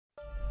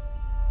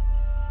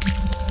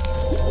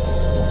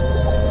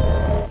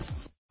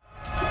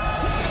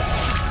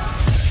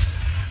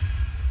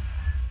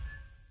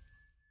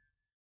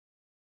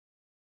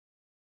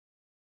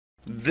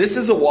This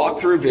is a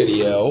walkthrough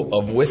video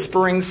of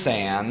Whispering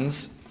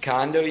Sands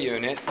condo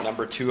unit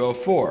number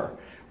 204.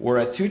 We're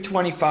at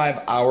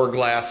 225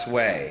 Hourglass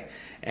Way.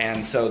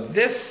 And so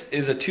this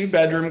is a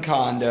 2-bedroom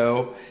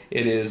condo.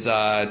 It is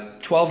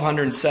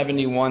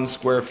 1,271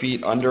 square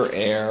feet under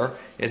air.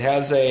 It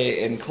has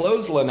a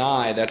enclosed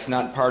lanai that's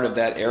not part of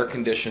that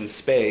air-conditioned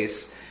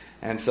space.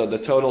 And so the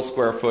total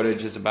square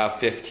footage is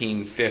about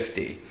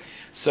 1,550.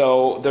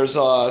 So there's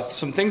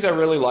some things I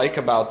really like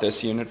about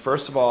this unit.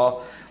 First of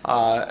all,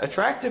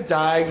 attractive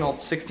diagonal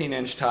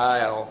 16-inch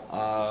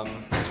tile.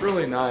 It's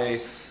really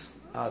nice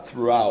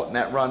throughout, and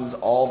that runs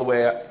all the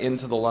way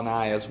into the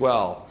lanai as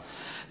well.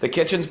 The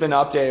kitchen's been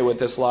updated with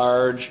this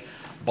large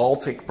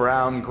Baltic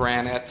brown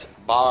granite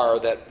bar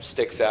that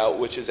sticks out,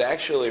 which is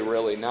actually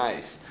really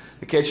nice.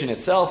 The kitchen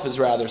itself is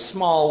rather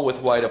small with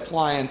white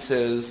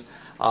appliances,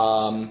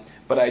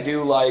 but I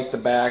do like the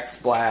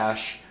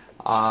backsplash.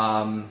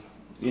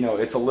 You know,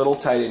 it's a little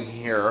tight in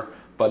here,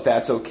 but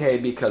that's okay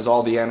because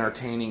all the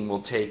entertaining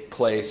will take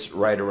place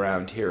right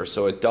around here.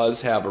 So it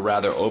does have a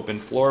rather open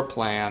floor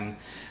plan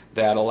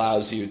that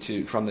allows you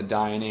to, from the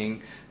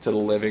dining to the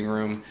living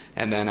room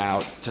and then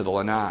out to the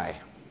lanai.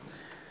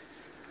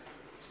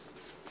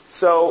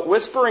 So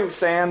Whispering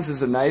Sands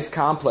is a nice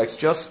complex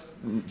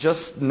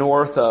just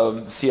north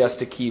of the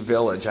Siesta Key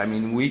village. I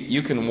mean,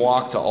 you can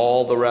walk to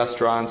all the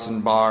restaurants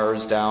and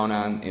bars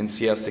down in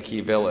Siesta Key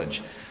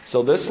village.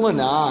 So this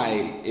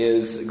lanai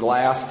is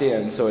glassed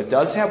in, so it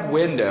does have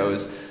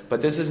windows,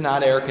 but this is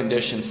not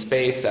air-conditioned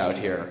space out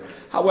here.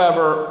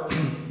 However,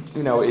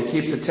 you know, it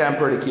keeps it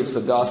tempered, it keeps the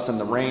dust and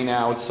the rain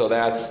out, so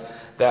that's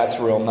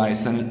real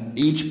nice. And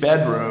each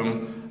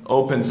bedroom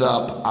opens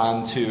up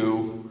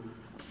onto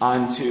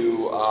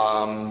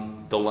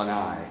the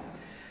lanai.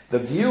 The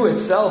view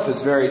itself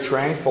is very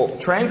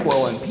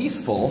tranquil and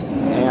peaceful,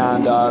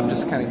 and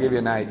just kind of give you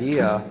an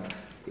idea,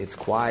 it's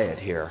quiet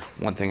here.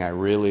 One thing I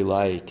really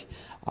like.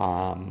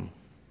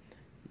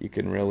 You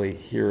can really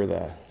hear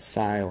the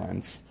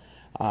silence,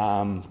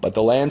 but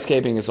the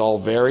landscaping is all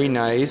very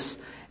nice,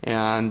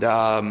 and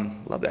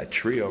love that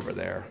tree over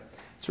there.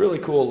 It's really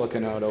cool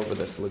looking out over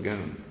this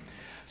lagoon.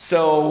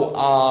 So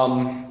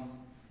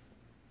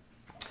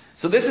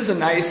so this is a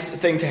nice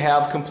thing to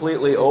have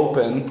completely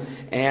open,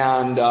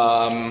 and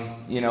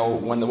you know,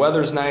 when the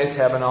weather's nice,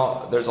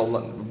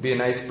 be a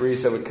nice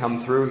breeze that would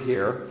come through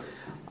here.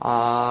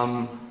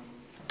 So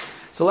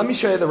let me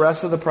show you the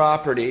rest of the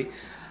property.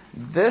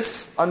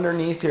 This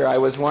underneath here, I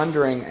was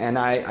wondering, and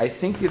I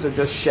think these are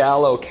just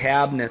shallow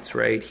cabinets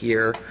right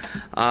here,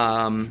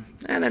 and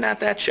they're not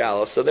that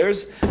shallow. So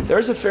there's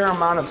a fair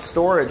amount of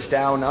storage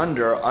down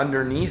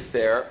underneath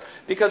there,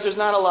 because there's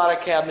not a lot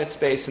of cabinet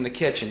space in the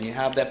kitchen. You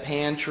have that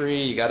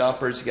pantry, you got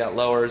uppers, you got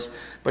lowers,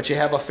 but you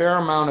have a fair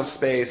amount of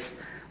space,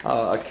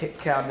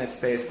 cabinet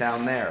space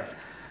down there.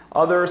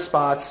 Other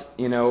spots,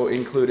 you know,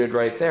 included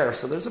right there.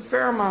 So there's a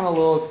fair amount of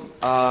little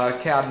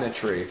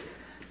cabinetry,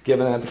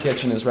 given that the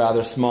kitchen is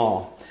rather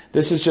small.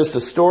 This is just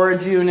a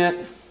storage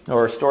unit,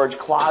 or a storage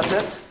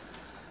closet.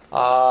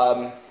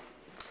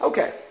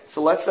 Okay,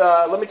 so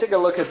let me take a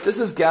look at, this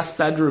is guest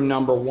bedroom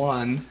number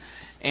 1,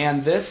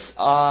 and this,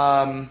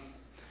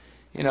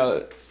 you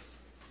know,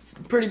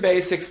 pretty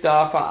basic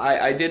stuff.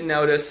 I did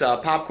notice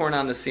popcorn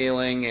on the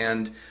ceiling,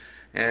 and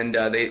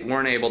they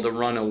weren't able to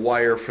run a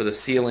wire for the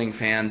ceiling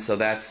fan, so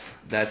that's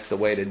the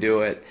way to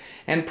do it.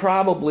 And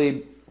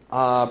probably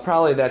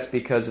that's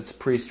because it's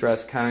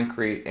pre-stressed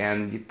concrete,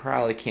 and you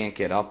probably can't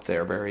get up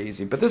there very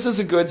easy. But this is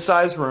a good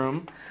size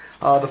room.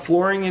 The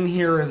flooring in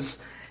here is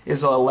a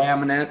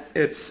laminate.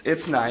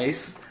 It's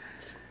nice.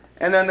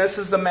 And then this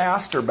is the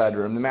master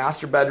bedroom. The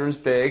master bedroom's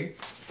big.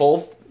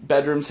 Both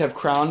bedrooms have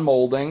crown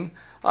molding.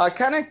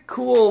 Kind of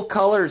cool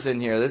colors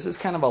in here. This is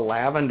kind of a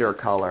lavender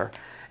color.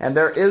 And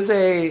there is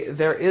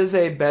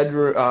a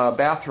bedroom,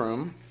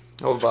 bathroom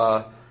of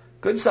a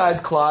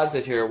good-sized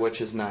closet here, which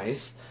is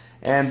nice.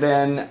 And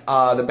then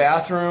the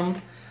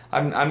bathroom,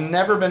 I've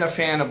never been a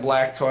fan of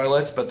black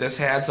toilets, but this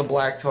has a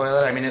black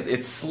toilet. I mean,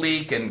 it's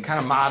sleek and kind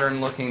of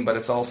modern looking, but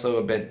it's also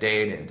a bit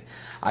dated.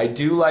 I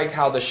do like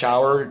how the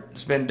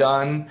shower's been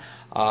done.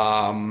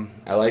 I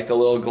like the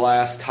little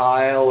glass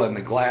tile and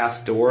the glass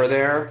door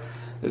there.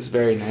 This is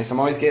very nice. I'm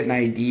always getting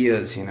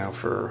ideas, you know,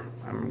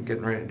 I'm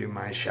getting ready to do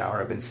my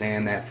shower. I've been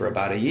saying that for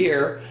about a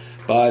year,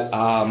 but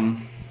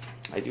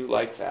I do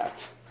like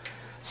that.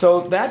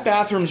 So that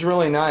bathroom's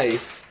really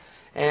nice.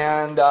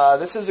 And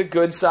this is a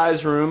good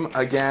size room,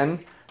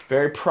 again,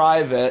 very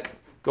private,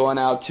 going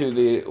out to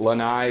the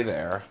lanai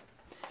there.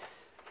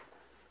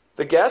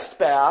 The guest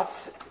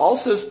bath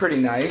also is pretty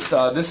nice.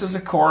 This is a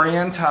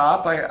Corian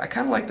top. I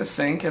kind of like the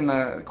sink and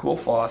the cool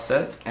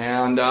faucet.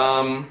 And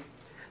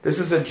this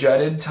is a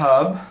jutted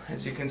tub.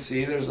 As you can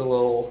see, there's a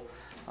little,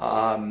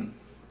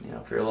 you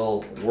know, for your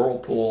little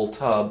whirlpool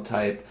tub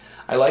type.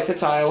 I like the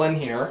tile in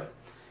here.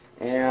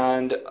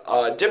 And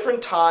a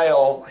different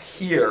tile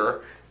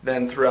here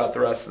than throughout the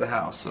rest of the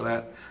house.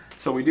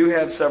 So we do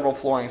have several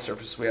flooring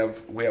surfaces. We have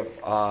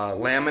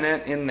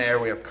laminate in there,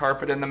 we have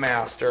carpet in the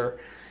master,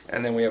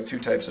 and then we have 2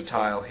 types of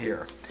tile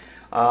here.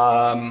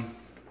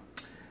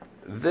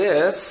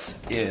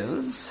 this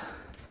is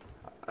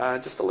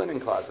just a linen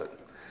closet.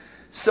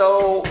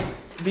 So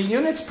the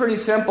unit's pretty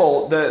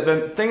simple.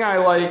 The thing I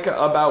like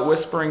about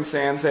Whispering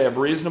Sands, they have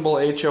reasonable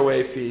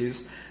HOA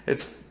fees.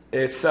 It's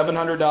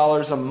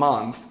 $700 a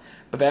month,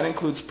 but that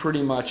includes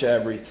pretty much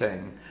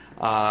everything.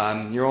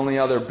 Your only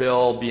other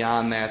bill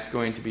beyond that's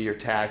going to be your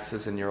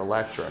taxes and your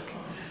electric.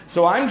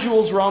 So I'm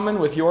Jules Roman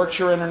with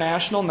Yorkshire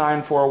International,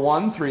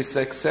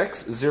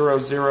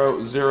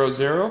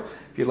 941-366-0000.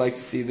 If you'd like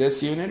to see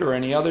this unit or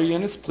any other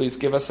units, please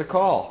give us a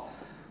call.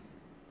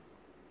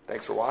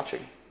 Thanks for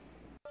watching.